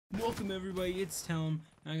Welcome everybody, it's Telm.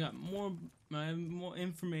 I got more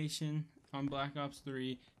information on Black Ops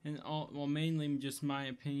 3 and mainly just my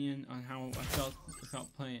opinion on how I felt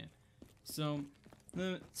playing it. So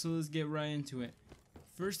let's get right into it.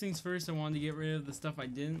 First things first, I wanted to get rid of the stuff I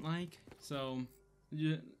didn't like. So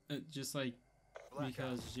just like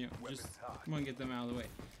because just want to get them out of the way.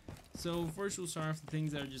 So first we'll start off the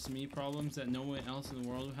things that are just me problems that no one else in the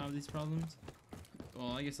world would have these problems.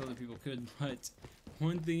 Well, I guess other people could, but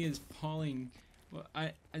one thing is falling. Well,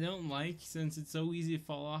 I don't like, since it's so easy to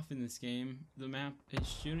fall off in this game, the map, it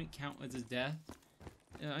shouldn't count as a death.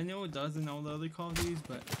 I know it does in all the other Call of Duties,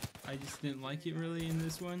 but I just didn't like it really in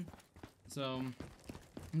this one. So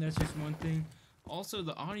that's just one thing. Also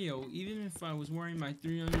the audio, even if I was wearing my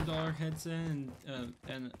 $300 headset and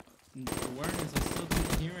awareness, I still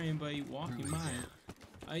couldn't hear anybody walking by.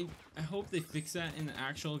 I hope they fix that in the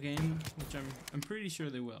actual game, which I'm pretty sure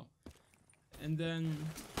they will. And then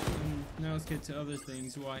now let's get to other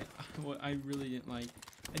things. What I really didn't like.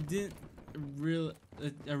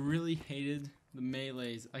 I really hated the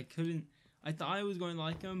melees. I thought I was going to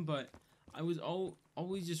like them, but I was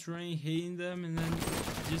always just running, hitting them, and then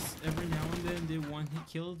just every now and then did one hit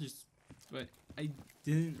kill. But I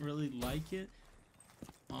didn't really like it.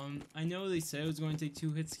 I know they said it was going to take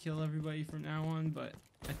 2 hits to kill everybody from now on, but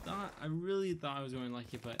I really thought I was going to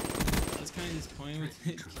like it, but I was kind of disappointed with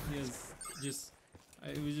it because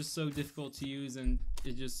it was just so difficult to use, and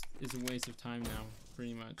it just is a waste of time now,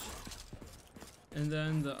 pretty much. And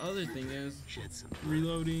then the other thing is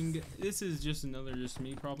reloading. This is just another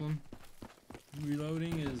me problem.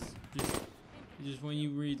 Reloading is just when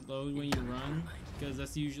you reload when you run, because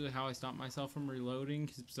that's usually how I stop myself from reloading,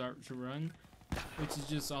 to start to run. Which is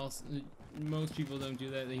just also, most people don't do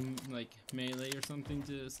that. They like melee or something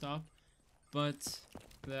to stop, but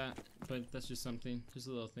that's just something, just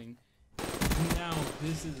a little thing. Now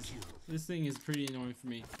this thing is pretty annoying for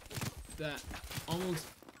me. That almost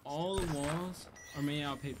all the walls are made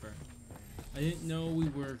out of paper. I didn't know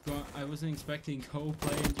I wasn't expecting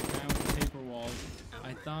co-play in Japan with paper walls.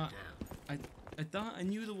 I thought I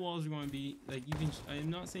knew the walls were going to be like, I'm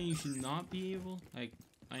not saying you should not be able, like,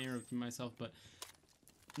 I interrupted myself, but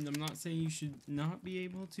I'm not saying you should not be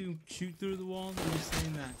able to shoot through the walls. I'm just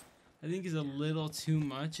saying that I think it's a little too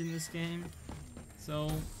much in this game. So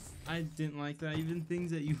I didn't like that. Even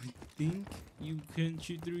things that you would think you couldn't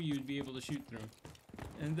shoot through, you'd be able to shoot through.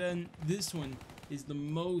 And then this one is the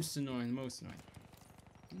most annoying,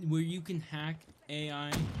 where you can hack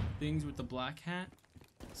AI things with the black hat.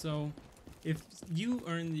 So if you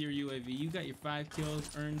earned your UAV, you got your 5 kills,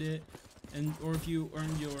 earned it. Or if you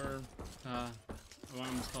earned your, I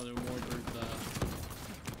almost called it award, or the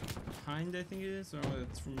Hind, I think it is, or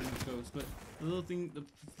it's from Ghost. But the little thing, the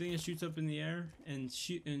thing that shoots up in the air and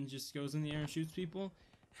just goes in the air and shoots people,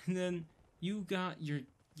 and then you got your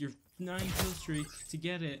 9 kill streak to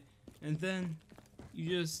get it, and then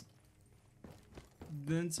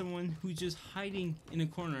someone who's just hiding in a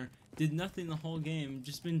corner, did nothing the whole game,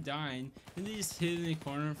 just been dying, and they just hid in a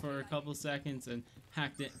corner for a couple seconds and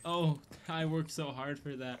hacked it. Oh, I worked so hard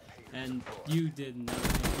for that, and you did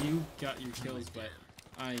nothing. You got your kills, but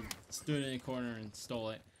I stood in a corner and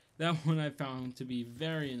stole it. That one I found to be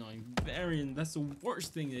very annoying. That's the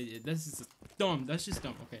worst thing they did. This is dumb. That's just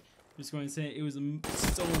dumb. Okay, I'm just going to say it was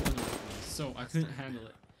so annoying. So I couldn't handle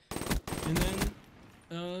it. And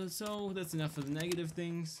then, so that's enough of the negative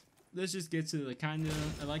things. Let's just get to the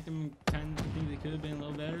I like them, I think they could have been a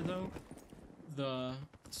little better though. The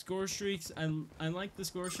score streaks, I like the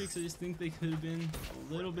score streaks, I just think they could have been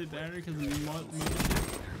a little bit better because of the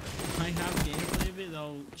mothership. I have gameplay of it that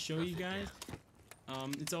I'll show you guys.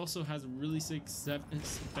 It also has a really sick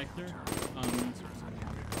Spectre,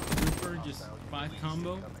 Ripper, just 5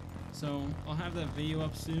 combo. So I'll have that video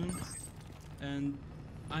up soon. And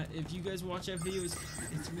if you guys watch that video, it's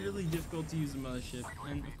really difficult to use the mothership.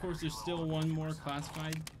 And of course there's still one more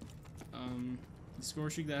classified score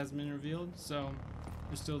streak that hasn't been revealed, so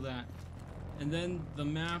there's still that. And then the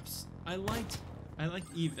maps, I liked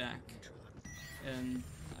evac, and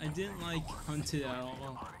I didn't like hunted at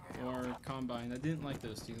all, or combine. I didn't like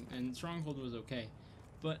those two, and stronghold was okay,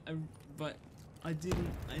 but I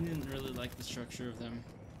didn't really like the structure of them,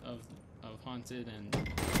 of haunted and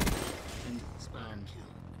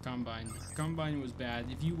combine. Combine was bad.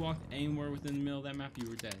 If you walked anywhere within the middle of that map, you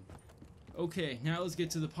were dead. Okay, now let's get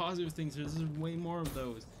to the positive things. There's way more of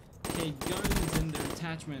those. Okay, guns and their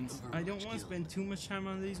attachments. I don't want to spend too much time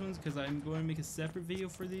on these ones because I'm going to make a separate video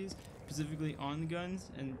for these, specifically on the guns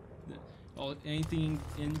and anything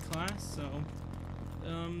in class. So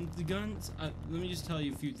The guns, let me just tell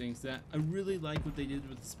you a few things that I really like what they did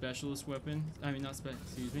with the specialist weapon. I mean, not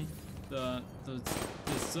excuse me, the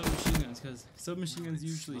submachine guns, because submachine guns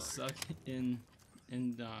usually suck in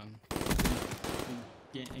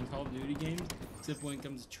Call of Duty games, except when it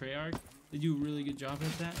comes to Treyarch. They do a really good job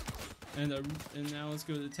at that. And now let's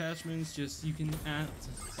go to attachments. Just you can add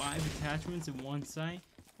 5 attachments in one sight.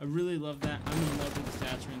 I really love that. I'm in love with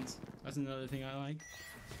attachments. That's another thing I like.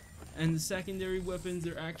 And the secondary weapons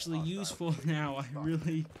are actually useful now. I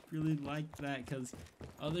really like that, because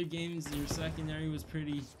other games your secondary was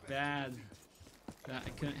pretty bad that I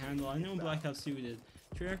couldn't handle. I know Black Ops 2 did.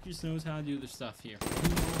 Treyarch just knows how to do their stuff here. They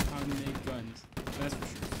know how to make guns. That's for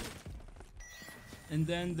sure. And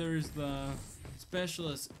then there's the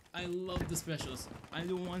specialists. I love the specialists. I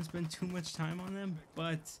don't want to spend too much time on them,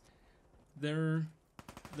 but they're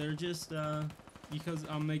just because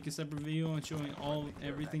I'll make a separate video on showing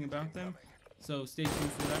everything about them. So stay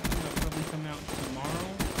tuned for that one. That'll probably come out tomorrow,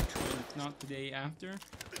 or if not the day after.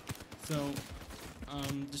 So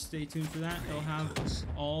just stay tuned for that. It'll have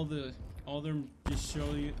all their just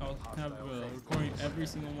show you. I'll have a recording of every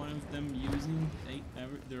single one of them using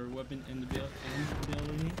their weapon and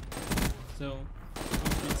ability. So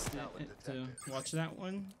to watch that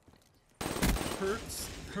one.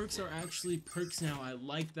 Perks are actually perks now. I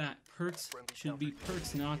like that. Perks should be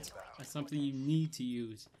perks, not something you need to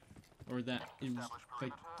use, or that is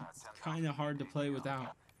like kind of hard to play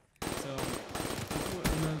without. So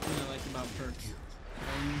that's another thing I like about perks.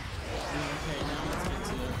 Okay, now let's get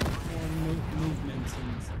to more movements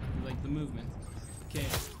and like the movement. Okay,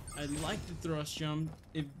 I like the thrust jump.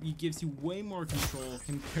 It gives you way more control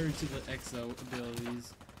compared to the exo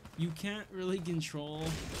abilities. You can't really control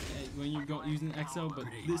when you're using EXO, but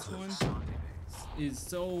this one is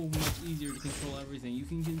so much easier to control everything. You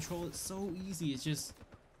can control it so easy. It's just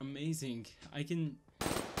amazing.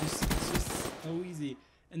 It's just so easy.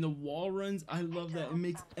 And the wall runs, I love that. It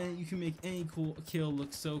makes you can make any cool kill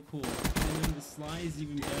look so cool. And then the slides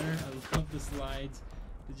even better. I love the slides.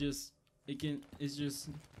 It's just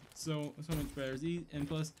so much better. And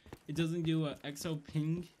plus, it doesn't do a EXO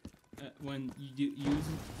ping when you use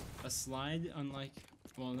a slide, unlike,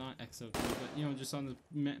 well, not EXO, but just on the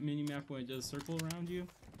mini map when it does circle around you.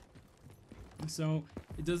 So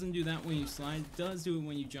it doesn't do that when you slide. It does do it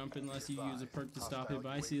when you jump, unless you use a perk to stop it, but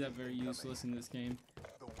I see that very useless in this game.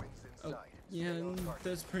 Oh, yeah,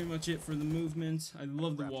 that's pretty much it for the movement. I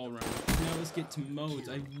love the wall run. Now let's get to modes.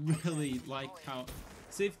 I really like how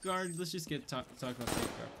Safeguard. Let's just talk about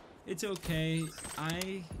Safeguard. It's okay.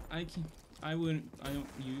 I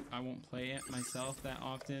won't play it myself that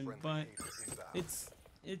often, but it's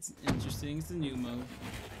interesting. It's a new mode.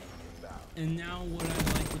 And now what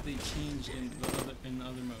what they changed in the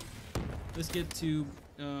other mode. Let's get to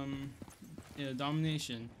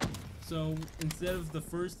domination. So instead of the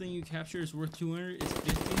first thing you capture is worth 200, it's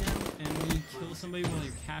 50 now. And when you kill somebody while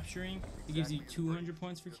you're capturing, it gives you 200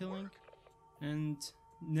 points for killing. And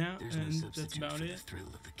that's about it.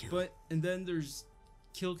 And then there's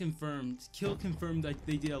kill confirmed. Kill confirmed, like,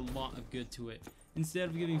 they did a lot of good to it. Instead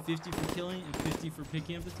of giving 50 for killing and 50 for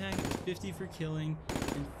picking up the tag, it's 50 for killing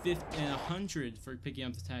and 100 for picking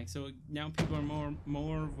up the tag. So now people are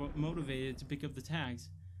more motivated to pick up the tags.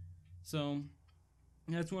 So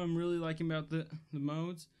that's what I'm really liking about the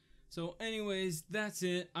modes. So anyways, that's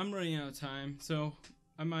it. I'm running out of time, so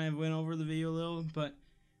I might have went over the video a little, but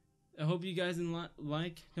I hope you guys don't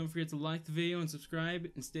forget to like the video and subscribe,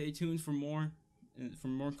 and stay tuned for more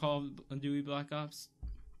Call of Duty Black Ops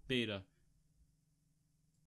Beta.